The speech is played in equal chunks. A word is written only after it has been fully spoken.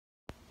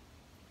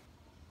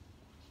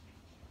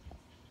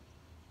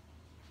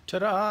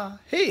Ta-da!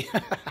 Hey,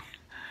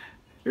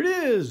 here it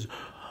is,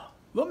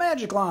 the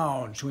Magic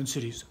Lounge, Twin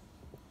Cities'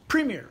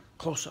 premier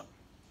close-up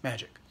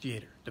magic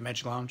theater,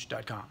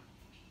 themagiclounge.com.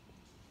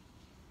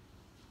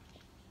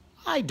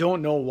 I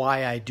don't know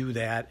why I do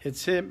that.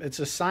 It's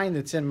a sign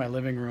that's in my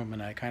living room,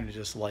 and I kind of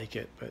just like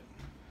it, but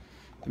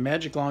the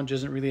Magic Lounge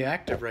isn't really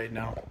active right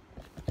now.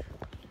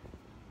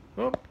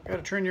 Oh,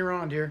 gotta turn you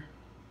around here.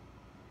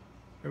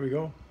 There we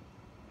go.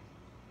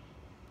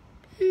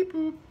 Beep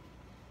boop.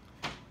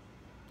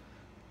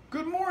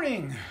 Good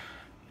morning.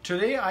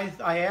 Today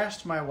I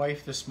asked my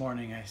wife this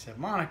morning, I said,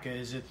 Monica,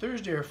 is it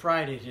Thursday or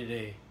Friday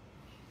today?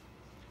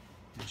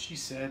 And she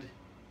said,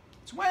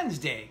 it's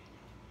Wednesday.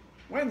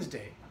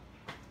 Wednesday.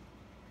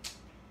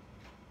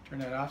 Turn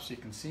that off so you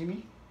can see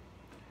me.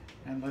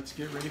 And let's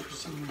get ready for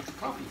some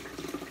coffee.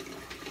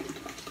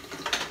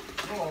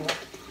 Oh.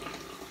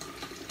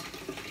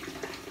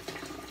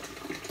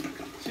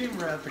 See,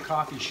 we're at the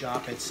coffee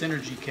shop at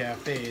Synergy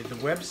Cafe. The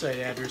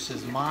website address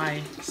is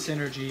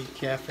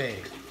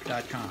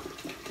mysynergycafe.com.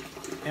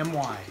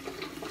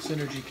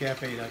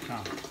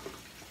 mysynergycafe.com.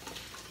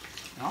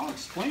 Now I'll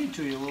explain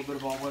to you a little bit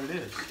about what it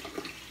is.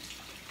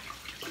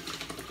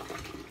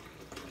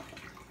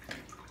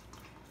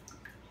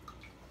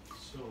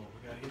 So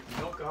we gotta get the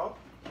milk out.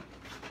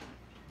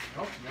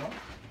 Milk.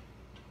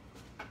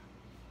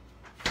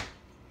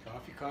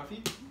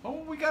 Coffee.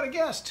 Oh, we got a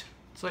guest.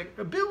 It's like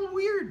a bit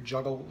weird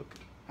juggle. Look,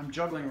 I'm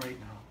juggling right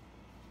now.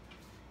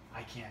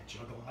 I can't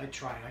juggle. I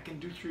tried. I can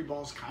do 3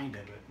 balls kind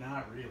of, but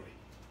not really.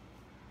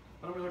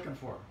 What are we looking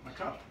for? A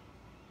cup.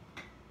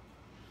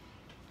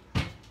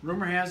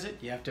 Rumor has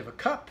it you have to have a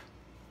cup.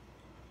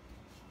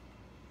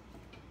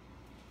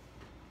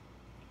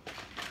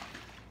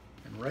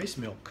 And rice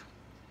milk.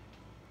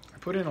 I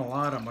put in a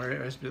lot of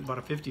rice, about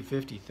a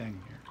 50-50 thing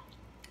here.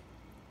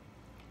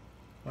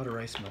 A lot of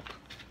rice milk.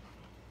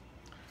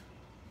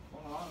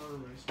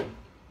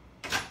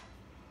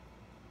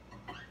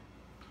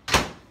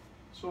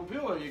 So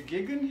Bill, are you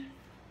gigging?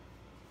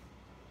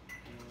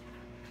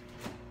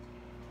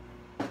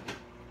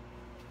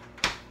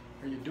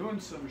 Are you doing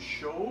some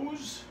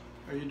shows?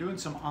 Are you doing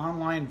some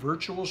online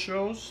virtual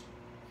shows?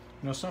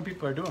 You know, some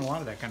people are doing a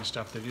lot of that kind of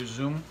stuff. They do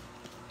Zoom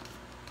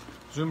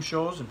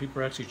shows, and people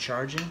are actually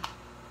charging.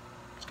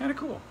 It's kind of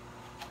cool.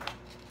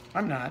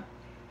 I'm not.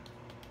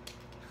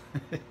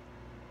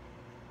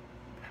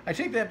 I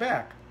take that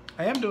back.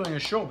 I am doing a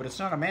show, but it's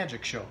not a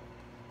magic show.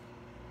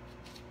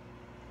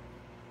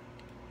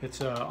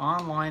 It's an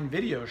online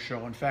video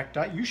show. In fact,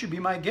 you should be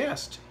my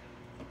guest.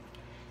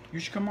 You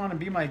should come on and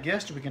be my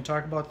guest, and we can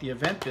talk about the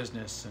event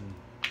business and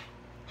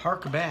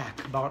hark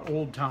back about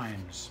old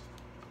times.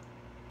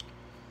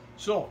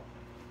 So,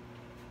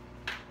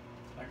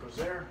 that goes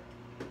there,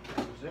 that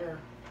goes there.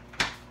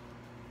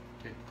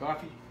 Take the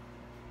coffee,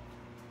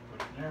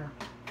 put it in there.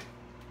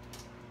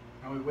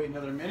 Now we wait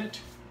another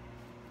minute.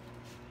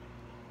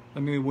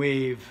 Let me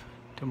wave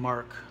to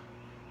Mark.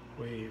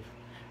 Wave.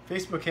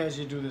 Facebook has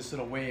you do this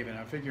little wave, and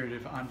I figured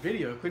if on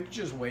video, couldn't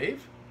you just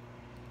wave?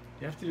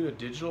 You have to do a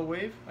digital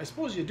wave? I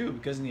suppose you do,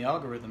 because the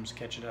algorithms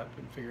catch it up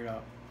and figure it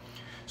out.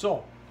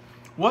 So,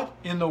 what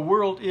in the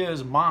world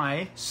is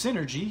my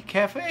Synergy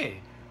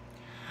Cafe?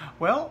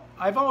 Well,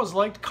 I've always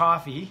liked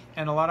coffee,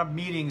 and a lot of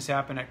meetings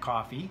happen at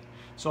coffee.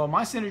 So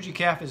my Synergy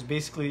Cafe is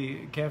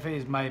basically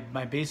my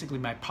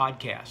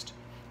podcast.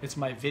 It's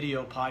my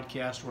video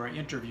podcast where I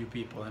interview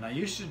people, and I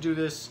used to do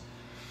this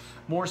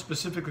more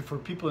specifically for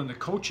people in the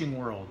coaching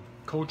world,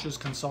 coaches,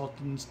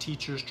 consultants,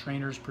 teachers,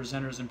 trainers,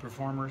 presenters, and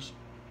performers.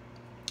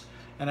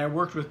 And I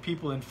worked with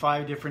people in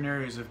 5 different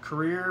areas of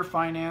career,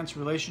 finance,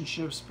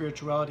 relationships,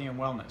 spirituality, and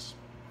wellness.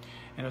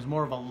 And it was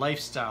more of a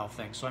lifestyle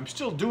thing. So I'm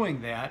still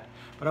doing that,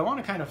 but I want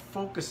to kind of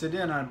focus it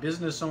in on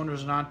business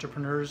owners and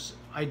entrepreneurs,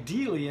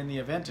 ideally in the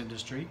event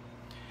industry.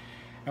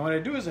 And what I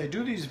do is I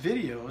do these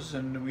videos,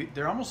 and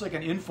they're almost like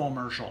an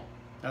infomercial.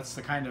 That's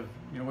the kind of,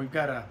 we've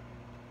got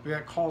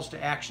calls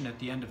to action at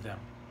the end of them.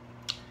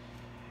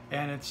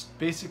 And it's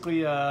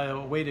basically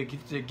a way to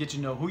get to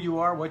know who you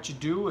are, what you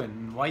do,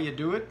 and why you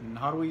do it, and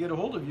how do we get a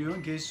hold of you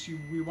in case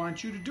we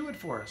want you to do it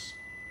for us.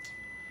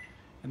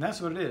 And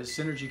that's what it is,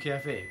 Synergy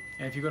Cafe.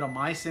 And if you go to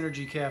My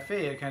Synergy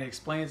Cafe, it kind of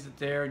explains it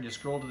there, and you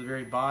scroll to the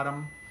very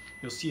bottom,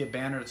 you'll see a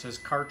banner that says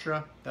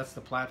Kartra. That's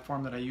the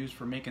platform that I use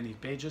for making these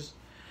pages.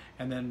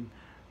 And then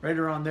right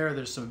around there,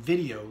 there's some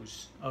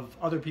videos of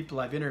other people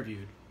I've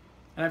interviewed.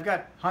 And I've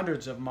got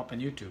hundreds of them up on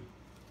YouTube.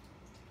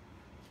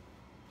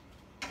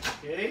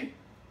 Okay.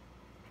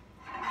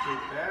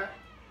 Take that,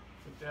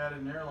 put that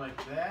in there like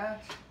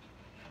that.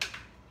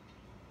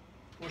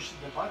 Push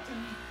the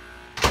button.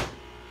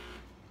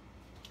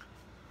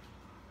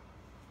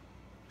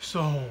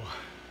 So,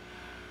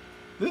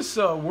 this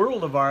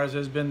world of ours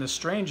has been the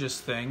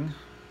strangest thing.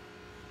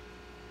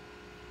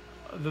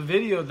 The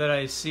video that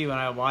I see when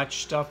I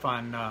watch stuff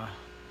on,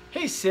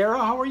 hey Sarah,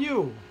 how are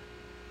you?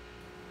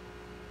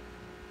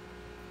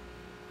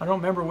 I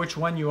don't remember which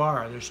one you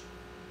are.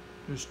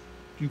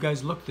 You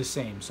guys look the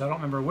same, so I don't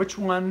remember which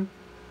one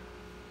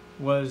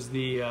was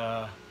the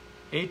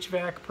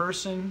HVAC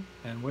person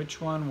and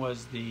which one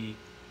was the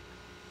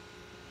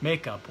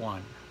makeup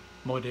one,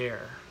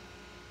 Modaire.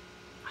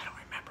 I don't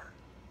remember.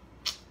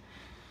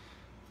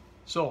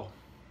 So,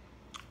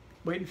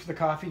 waiting for the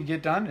coffee to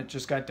get done. It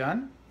just got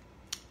done.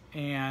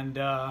 And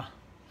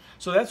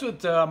so that's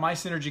what My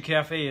Synergy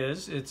Cafe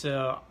is. It's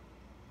a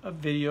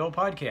video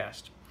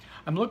podcast.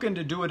 I'm looking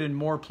to do it in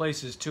more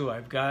places too.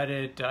 I've got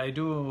it, I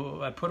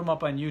put them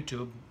up on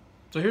YouTube.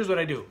 So here's what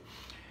I do,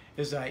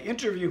 is I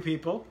interview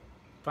people,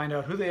 find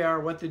out who they are,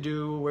 what they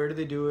do, where do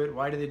they do it,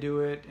 why do they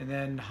do it, and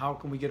then how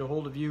can we get a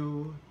hold of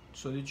you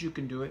so that you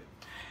can do it.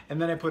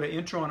 And then I put an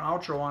intro and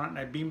outro on it and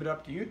I beam it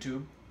up to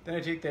YouTube. Then I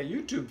take that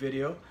YouTube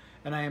video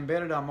and I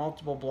embed it on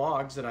multiple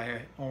blogs that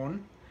I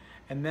own.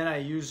 And then I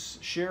use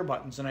share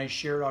buttons and I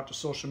share it out to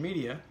social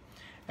media.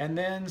 And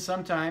then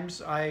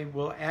sometimes I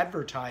will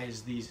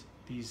advertise these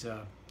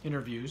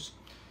interviews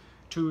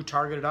to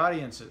targeted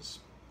audiences.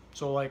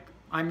 So like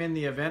I'm in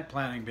the event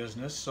planning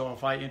business, so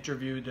if I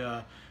interviewed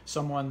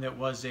someone that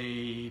was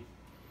say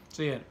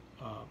an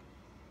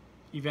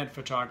event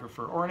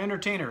photographer or an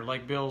entertainer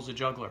like Bill's a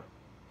juggler,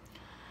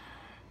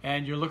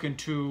 and you're looking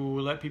to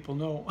let people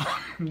know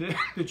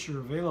that you're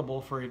available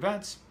for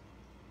events,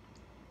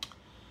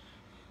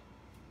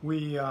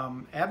 we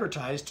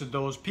advertise to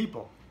those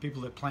people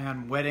that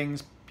plan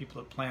weddings,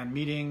 people that plan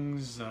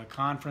meetings,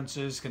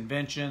 conferences,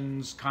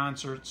 conventions,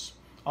 concerts,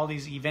 all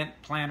these event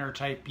planner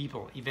type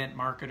people, event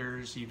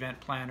marketers, event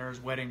planners,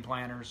 wedding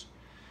planners.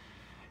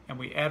 And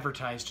we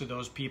advertise to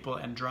those people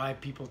and drive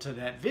people to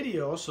that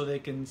video so they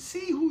can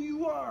see who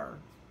you are.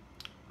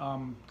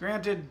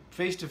 Granted,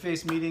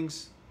 face-to-face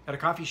meetings at a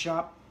coffee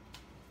shop.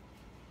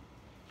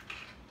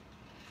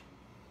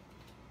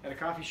 At a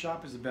coffee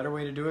shop is a better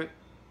way to do it,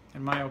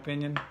 in my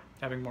opinion,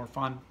 having more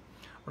fun.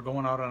 We're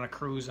going out on a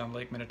cruise on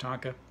Lake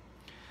Minnetonka.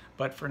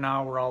 But for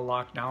now, we're all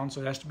locked down,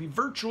 so it has to be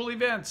virtual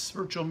events,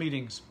 virtual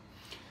meetings.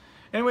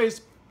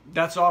 Anyways,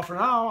 that's all for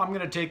now. I'm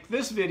going to take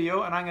this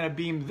video and I'm going to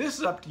beam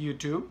this up to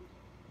YouTube.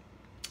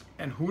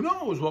 And who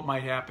knows what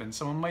might happen.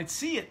 Someone might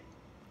see it.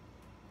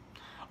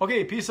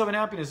 Okay, peace, love, and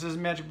happiness. This is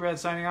MagicBrad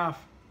signing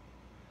off.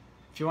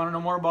 If you want to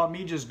know more about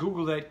me, just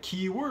Google that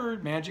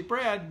keyword,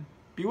 MagicBrad.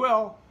 Be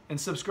well. And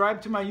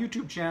subscribe to my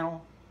YouTube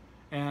channel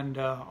and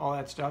all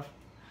that stuff.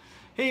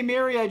 Hey,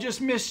 Mary, I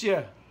just missed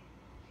you.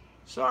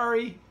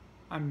 Sorry.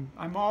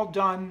 I'm all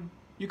done.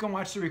 You can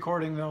watch the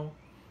recording, though.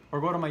 Or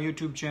go to my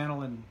YouTube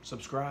channel and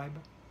subscribe.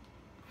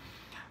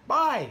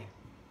 Bye.